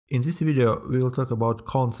In this video, we will talk about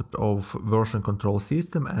concept of version control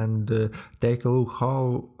system and take a look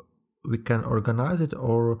how we can organize it,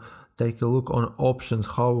 or take a look on options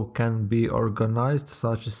how can be organized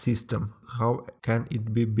such a system, how can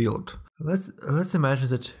it be built. Let's imagine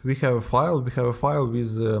that we have a file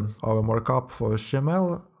with our markup for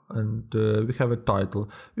HTML, and we have a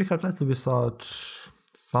title. We have title with such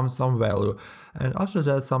some value, and after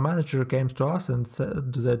that some manager came to us and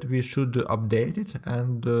said that we should update it,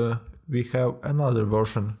 and we have another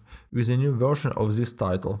version with a new version of this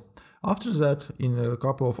title. After that, in a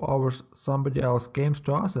couple of hours, somebody else came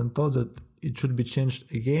to us and thought that it should be changed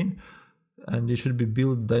again and it should be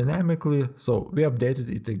built dynamically, so we updated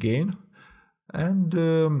it again. And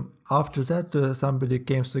after that somebody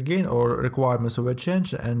came again, or requirements were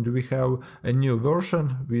changed, and we have a new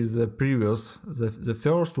version with the previous, the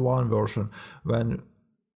first one version, when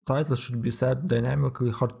title should be set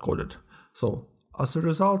dynamically hard-coded. So as a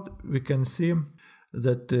result, we can see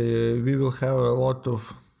that we will have a lot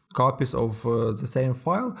of copies of the same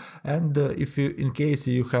file, and if you, in case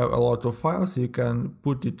you have a lot of files, you can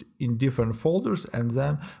put it in different folders and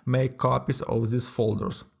then make copies of these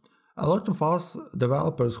folders. A lot of us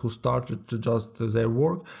developers who started to just their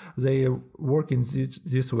work, they work in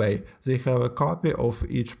this way. They have a copy of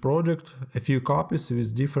each project, a few copies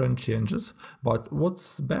with different changes. But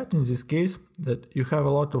what's bad in this case, that you have a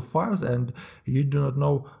lot of files and you do not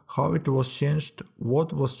know how it was changed,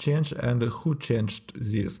 what was changed, and who changed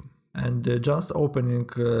this. And just opening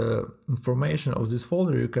information of this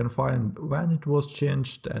folder, you can find when it was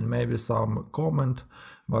changed and maybe some comment,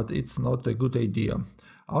 but it's not a good idea.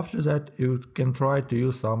 After that, you can try to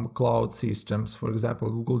use some cloud systems, for example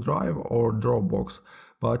Google Drive or Dropbox,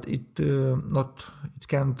 but it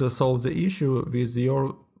can't solve the issue with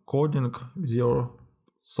your coding, with your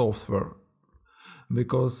software.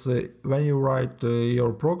 Because when you write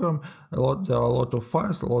your program, there are a lot of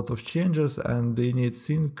files, a lot of changes, and you need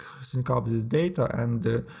sync up this data, and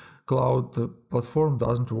the cloud platform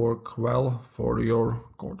doesn't work well for your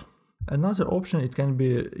code. Another option, it can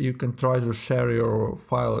be, you can try to share your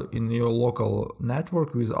file in your local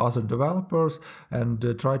network with other developers and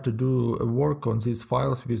try to do work on these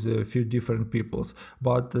files with a few different peoples.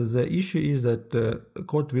 But the issue is that the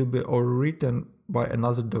code will be all written by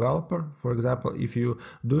another developer. For example, if you're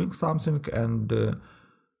doing something and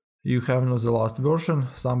you have not the last version,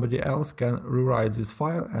 somebody else can rewrite this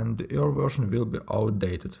file and your version will be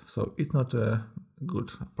outdated. So it's not a good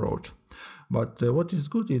approach. But what is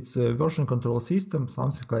good, it's a version control system,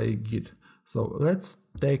 something like Git. So let's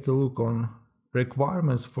take a look on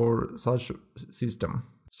requirements for such system.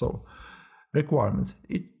 So requirements,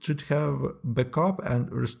 it should have backup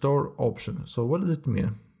and restore option. So what does it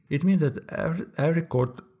mean? It means that every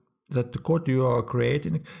code, that the code you are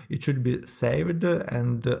creating, it should be saved,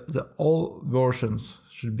 and all versions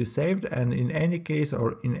should be saved, and in any case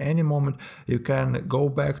or in any moment you can go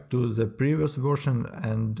back to the previous version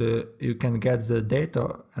and you can get the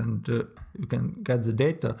data, and you can get the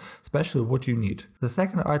data, especially what you need. The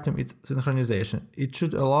second item is synchronization. It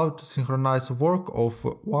should allow to synchronize work of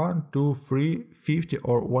 1, 2, 3, 50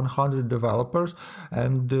 or 100 developers,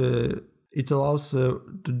 and it allows to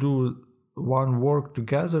do one work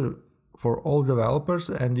together for all developers,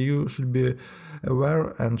 and you should be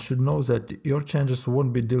aware and should know that your changes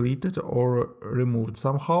won't be deleted or removed.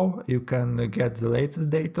 Somehow you can get the latest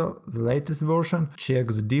data, the latest version, check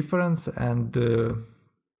the difference, and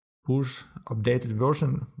push updated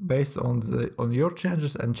version based on your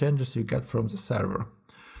changes and changes you get from the server.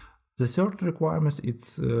 The third requirement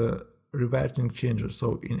is reverting changes.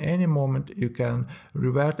 So in any moment you can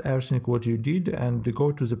revert everything what you did and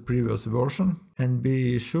go to the previous version and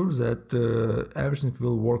be sure that everything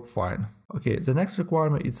will work fine. Okay, the next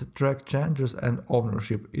requirement is track changes and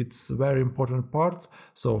ownership. It's a very important part.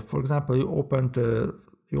 So for example, you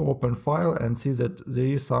open file and see that there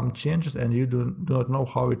is some changes and you do not know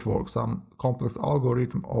how it works, some complex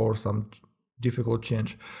algorithm or some difficult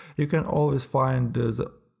change. You can always find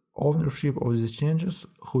the ownership of these changes,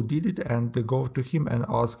 who did it, and go to him and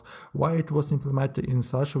ask why it was implemented in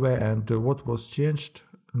such a way and what was changed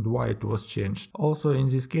and why it was changed. Also in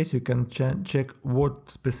this case you can check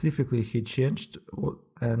what specifically he changed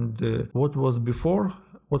and what was before,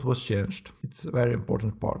 what was changed. It's a very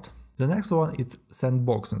important part. The next one is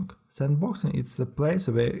sandboxing. Sandboxing, it's a place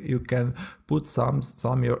where you can put some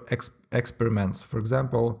your experiments. For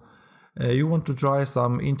example, you want to try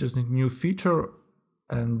some interesting new feature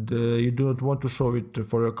and you do not want to show it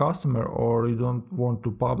for your customer, or you don't want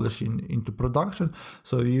to publish into production,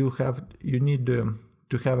 so you need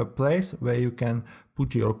to have a place where you can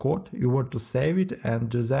put your code. You want to save it,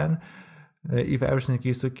 and then If everything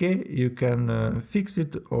is okay, you can fix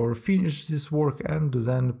it or finish this work and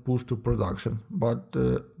then push to production. But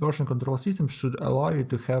version control system should allow you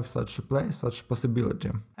to have such a play, such possibility.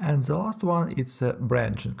 And the last one, it's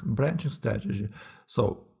branching strategy.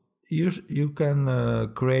 So you can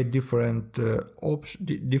create different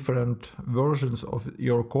different versions of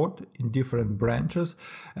your code in different branches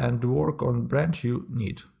and work on branch you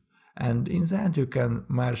need. And in the end, you can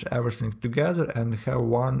merge everything together and have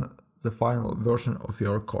the final version of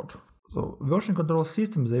your code. So version control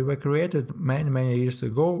systems, they were created many years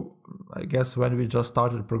ago, I guess when we just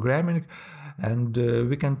started programming, and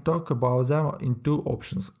we can talk about them in two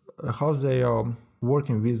options, how they are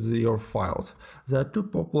working with your files. There are two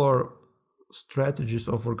popular strategies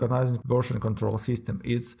of organizing version control system.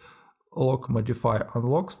 It's lock modify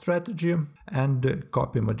unlock strategy and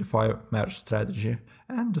copy modify merge strategy,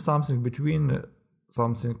 and something between,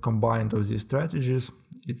 something combined of these strategies.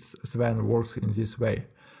 It's Sven works in this way.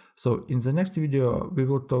 So in the next video we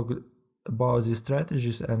will talk about these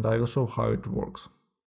strategies and I will show how it works.